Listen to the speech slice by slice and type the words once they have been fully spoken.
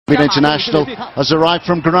International has arrived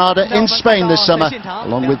from Granada in Spain this summer,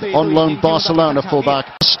 along with on-loan Barcelona fullback,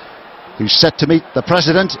 who's set to meet the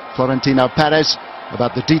president, Florentino Perez,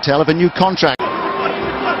 about the detail of a new contract.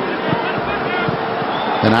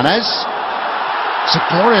 Hernandez, it's a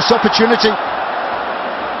glorious opportunity.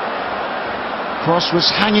 Cross was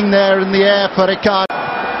hanging there in the air for Ricardo.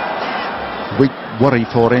 We worry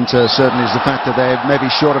for Inter certainly is the fact that they're maybe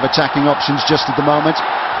short of attacking options just at the moment.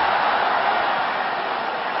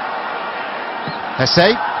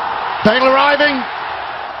 Hesse, Bale arriving.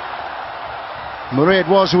 Murray it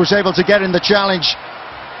was who was able to get in the challenge.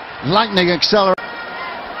 Lightning accelerate.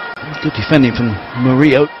 Good defending from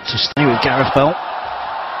Murillo to stay with Gareth Bale.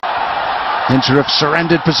 Inter have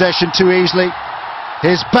surrendered possession too easily.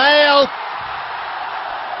 Here's Bale.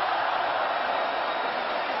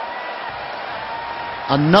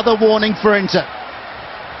 Another warning for Inter.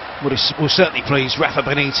 Well, it will certainly please Rafa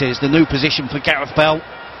Benitez. The new position for Gareth Bale,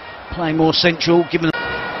 playing more central, given.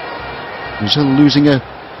 Brazil losing a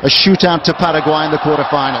shootout to Paraguay in the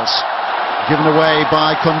quarterfinals, given away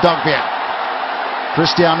by Kondogbia.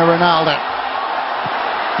 Cristiano Ronaldo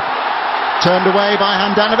turned away by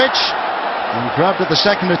Handanovic and grabbed at the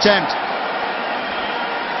second attempt.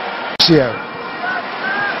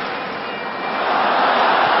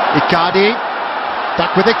 Icardi,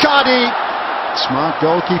 back with Icardi. Smart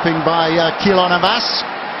goalkeeping by Keylor Navas.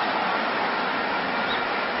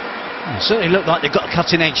 It certainly look like they've got a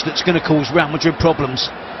cutting edge that's going to cause Real Madrid problems.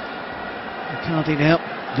 Icardi now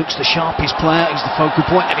looks the sharpest player. He's the focal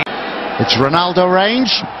point. It's Ronaldo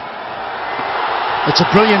range. It's a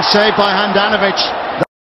brilliant save by Handanovic.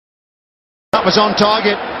 That was on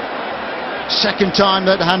target. Second time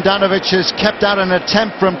that Handanovic has kept out an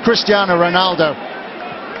attempt from Cristiano Ronaldo.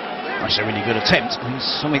 That's a really good attempt.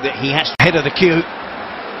 It's something that he has to head of the queue.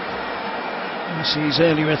 You see his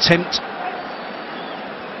earlier attempt.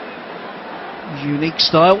 Unique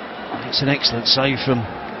style. It's an excellent save from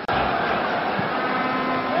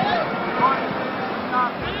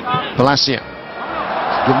Palacio.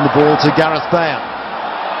 Given the ball to Gareth Bale.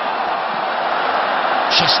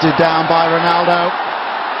 Chested down by Ronaldo.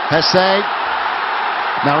 Hesse.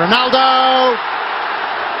 Now Ronaldo.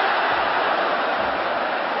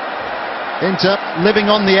 Inter living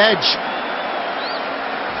on the edge.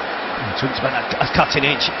 He talks about a cutting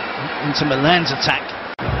edge into Milan's attack.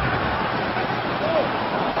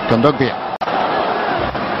 Kondogbia.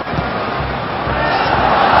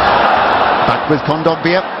 Back with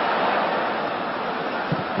Kondogbia.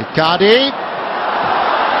 Icardi.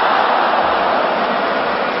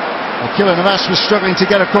 Keylor Navas was struggling to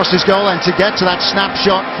get across his goal and to get to that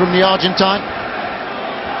snapshot from the Argentine.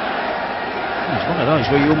 It's one of those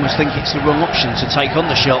where you almost think it's the wrong option to take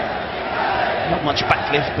on the shot. Not much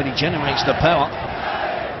backlift, but he generates the power.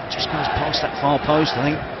 Just goes past that far post,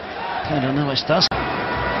 I think. Keylor Navas does.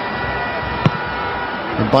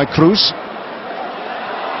 And by Cruz.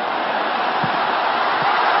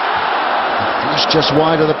 Flash just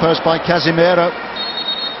wide of the post by Casemiro.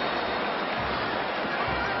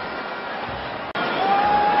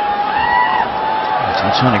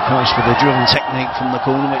 Turning Price with a driven technique from the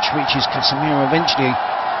corner, which reaches Casemiro eventually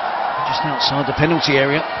just outside the penalty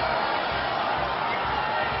area.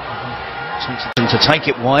 To take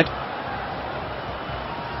it wide.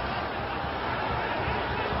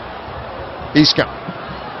 Isco.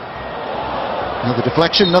 Another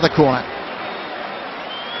deflection, another corner.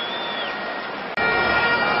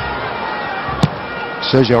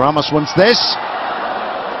 Sergio Ramos wants this.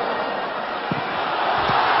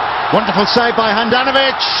 Wonderful save by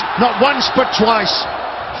Handanovic. Not once but twice.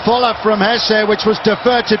 Follow from Hesse, which was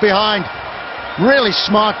diverted behind. Really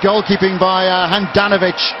smart goalkeeping by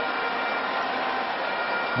Handanovic.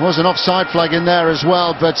 Was an offside flag in there as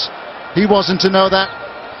well, but he wasn't to know that.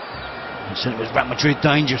 So it was Real Madrid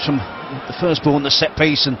danger from the first ball on the set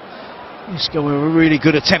piece, and Isco with a really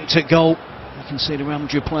good attempt at goal. You can see the Real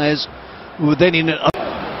Madrid players who were then in it.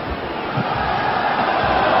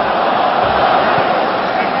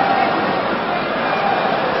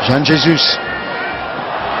 Jean Jesus.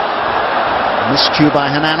 Miscue by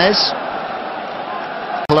Hernandez.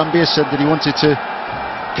 Colombia said that he wanted to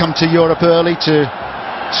come to Europe early to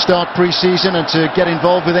start pre-season and to get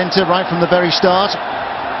involved with Inter right from the very start.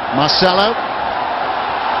 Marcelo.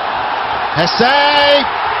 Hesse.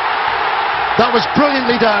 That was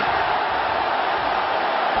brilliantly done.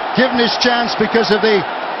 Given his chance because of the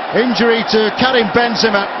injury to Karim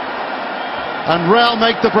Benzema. And Real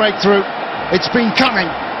make the breakthrough. It's been coming.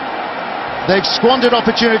 They've squandered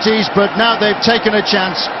opportunities, but now they've taken a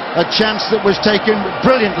chance that was taken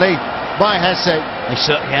brilliantly by Hesse. They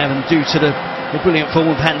certainly have, and due to the brilliant form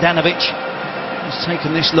of Handanovic, It's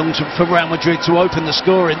taken this long for Real Madrid to open the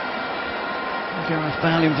scoring. Gareth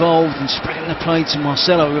Bale involved and spreading the play to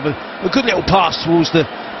Marcelo with a good little pass towards the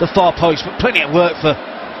far post, but plenty of work for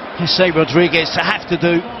Jose Rodriguez to have to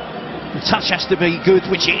do. The touch has to be good,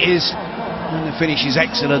 which it is, and the finish is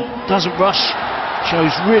excellent. Doesn't rush,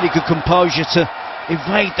 shows really good composure to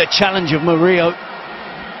evade the challenge of Murillo,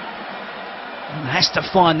 and has to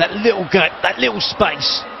find that little gap, that little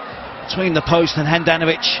space between the post and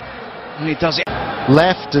Handanovic, and he does it.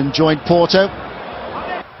 Left and joined Porto.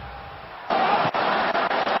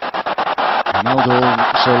 Ronaldo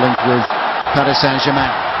also linked with Paris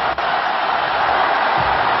Saint-Germain.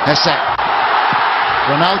 Hesse.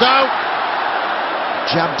 Ronaldo.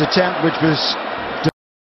 Jabbed attempt which was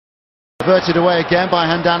diverted away again by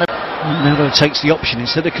Handanovic. Ronaldo takes the option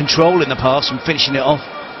instead of controlling the pass and finishing it off.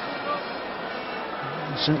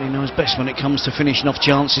 He certainly knows best when it comes to finishing off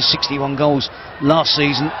chances. 61 goals last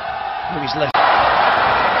season with his left.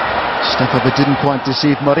 Step up, it didn't quite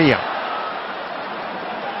deceive Murillo.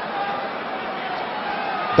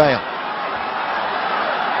 Bale.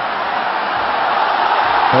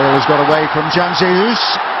 Bale has got away from Jan Jesus.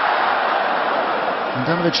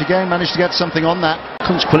 Handanovic again managed to get something on that.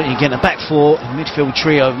 Consequently, again, a back four, a midfield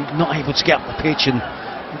trio, not able to get up the pitch and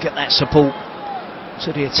get that support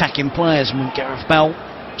to the attacking players. When Gareth Bale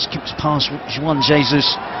skips past Juan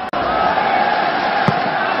Jesus.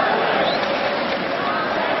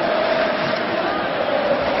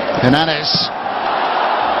 Hernandez.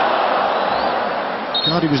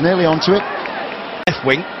 God, he was nearly onto it. Left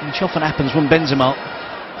wing, which often happens when Benzema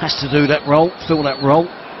has to do that role, fill that role.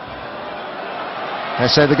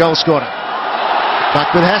 Hesse, the goal scorer.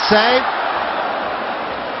 Back with Hesse.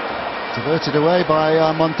 Diverted away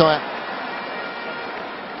by Montoya.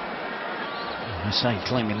 Hesse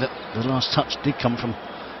claiming that the last touch did come from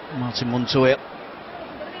Martin Montoya.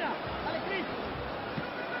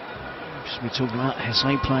 We're talking about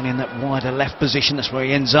Hesse playing in that wider left position. That's where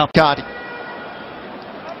he ends up. Cardi.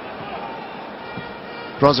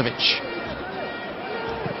 Brozovic.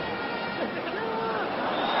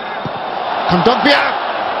 Kondogbia.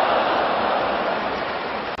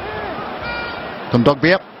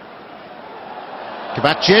 Kondogbia.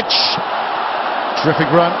 Kovacic. Terrific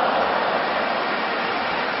run.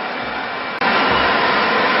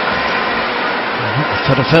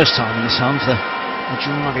 For the first time in this half, a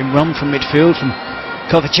driving run from midfield from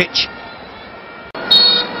Kovacic.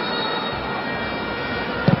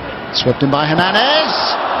 Swept in by Hernandez.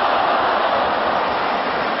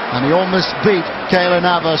 And he almost beat Keylor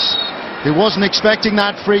Navas. He wasn't expecting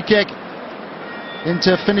that free kick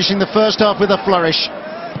into finishing the first half with a flourish.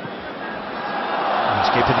 He's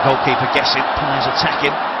keeping the goalkeeper guessing. Players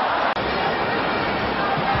attacking.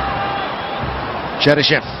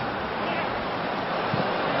 Cheryshev.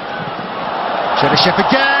 Cheryshev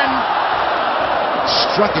again.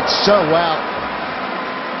 Struck it so well.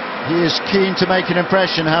 He is keen to make an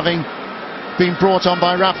impression, having been brought on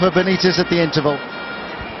by Rafa Benitez at the interval.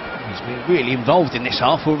 He's been really involved in this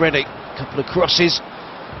half already. A couple of crosses.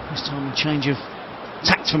 This time a change of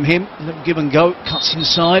tact from him. A little give and go. Cuts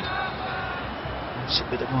inside. Sit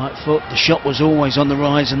with the right foot. The shot was always on the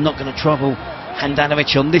rise and not going to trouble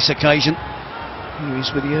Handanovic on this occasion. He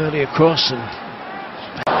was with the earlier cross and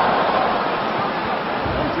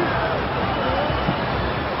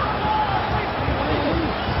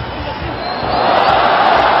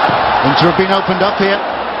Inter have been opened up here.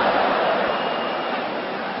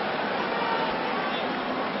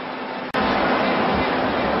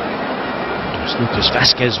 It's Lucas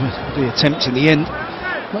Vazquez with the attempt in the end.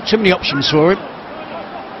 Not too many options for him.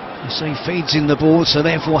 Hesse feeds in the ball, so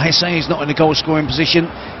therefore Hesse is not in a goal scoring position.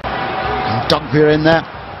 Kondogbia in there.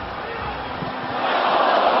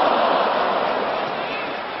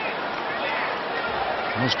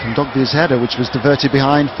 It was Kondogbia's header which was diverted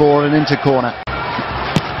behind for an Inter corner.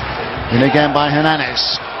 In again by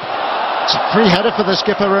Hernandez. It's a free header for the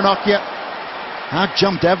skipper Ranocchia. Out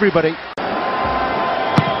jumped everybody.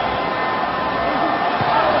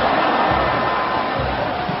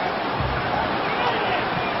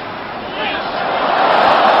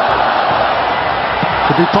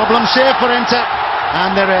 Could be problems here for Inter.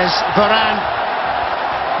 And there is Varane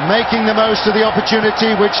making the most of the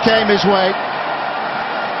opportunity which came his way.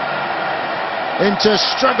 Inter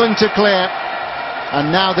struggling to clear. And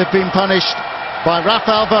now they've been punished by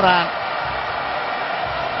Rafael Varane.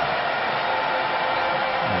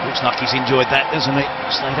 Looks like he's enjoyed that, doesn't it?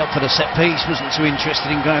 Stayed up for the set piece, wasn't too interested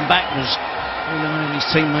in going back, was relying on his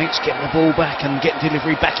teammates, getting the ball back and getting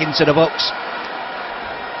delivery back into the box.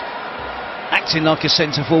 Acting like a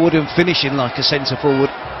centre forward and finishing like a centre forward.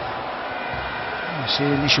 You see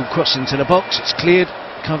the initial cross into the box, it's cleared.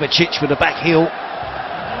 Kovacic with a back heel.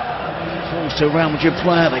 Falls to a Real Madrid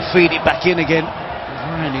player, they feed it back in again.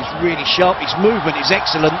 Varane is really sharp, his movement is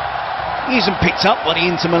excellent. He isn't picked up by the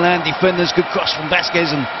Inter Milan defenders. Good cross from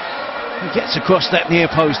Vasquez, and he gets across that near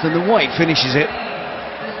post, and the way he finishes it,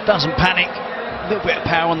 doesn't panic. A little bit of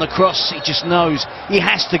power on the cross, he just knows he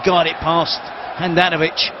has to guide it past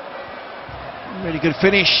Handanovic. Really good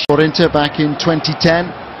finish. For Inter back in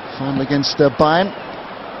 2010, final against Bayern.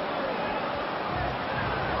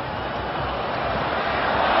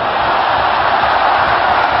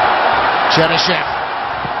 Cheryshev,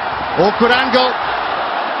 awkward angle.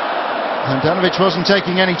 Handanovic wasn't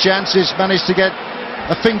taking any chances, managed to get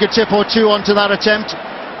a fingertip or two onto that attempt.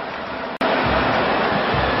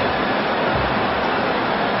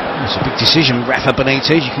 It's a big decision, Rafa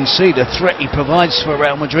Benitez. You can see the threat he provides for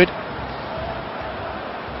Real Madrid.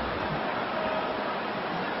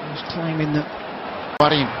 He's claiming that.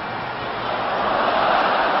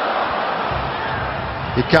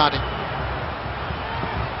 Icardi.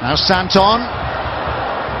 Now Santon.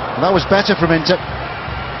 Well, that was better from Inter.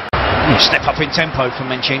 Step up in tempo from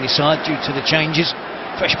Mancini's side due to the changes.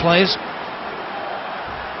 Fresh players.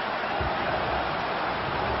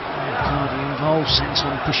 Icardi involved.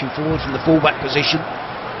 Santon pushing forward from the fullback position.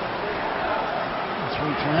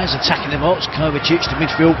 Three players attacking the box. Kovacic, the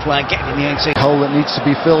midfield player, getting in the 18. Hole that needs to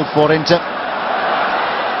be filled for Inter.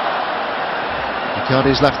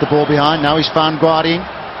 Icardi's left the ball behind. Now he's found Guardin.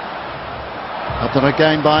 Up there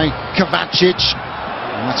again by Kovacic.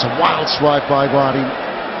 And that's a wild swipe by Guardin.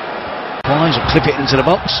 Wise will clip it into the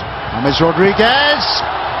box. James Rodriguez.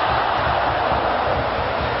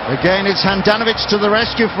 Again, it's Handanovic to the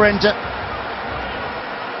rescue for Inter.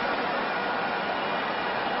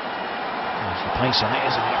 There's the pace on it,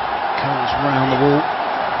 isn't it? Comes round the wall.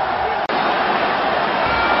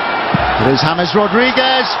 It is James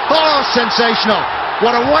Rodriguez. Oh, sensational.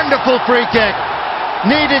 What a wonderful free kick.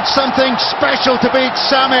 Needed something special to beat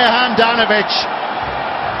Samir Handanovic.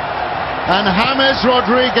 And James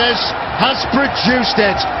Rodriguez has produced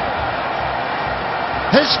it.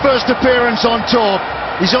 His first appearance on tour.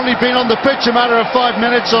 He's only been on the pitch a matter of 5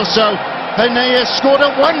 minutes or so, and he has scored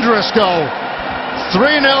a wondrous goal.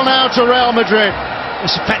 3-0 now to Real Madrid.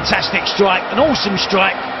 It's a fantastic strike, an awesome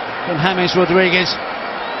strike from James Rodriguez.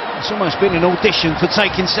 It's almost been an audition for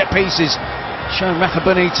taking set pieces, showing Rafa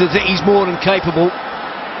Benitez that he's more than capable.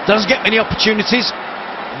 Doesn't get many opportunities.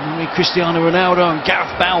 Only Cristiano Ronaldo and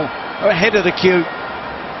Gareth Bale are ahead of the queue.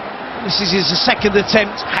 This is his second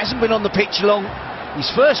attempt, hasn't been on the pitch long. His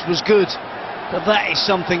first was good, but that is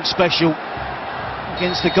something special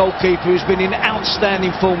against the goalkeeper who's been in outstanding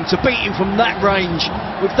form. To beat him from that range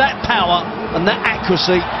with that power and that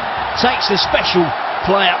accuracy takes a special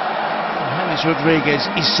player. James Rodriguez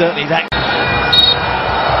is certainly that.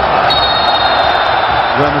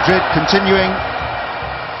 Real Madrid continuing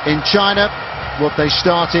in China what they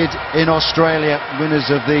started in Australia. Winners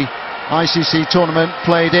of the ICC tournament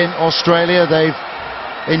played in Australia. They've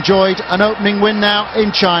enjoyed an opening win now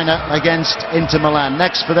in China against Inter Milan.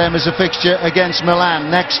 Next for them is a fixture against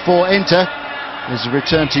Milan. Next for Inter is a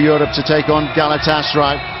return to Europe to take on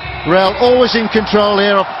Galatasaray. Real always in control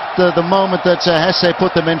here of the moment that Hesse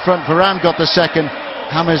put them in front. Varane got the second.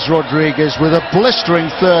 James Rodriguez with a blistering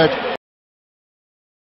third.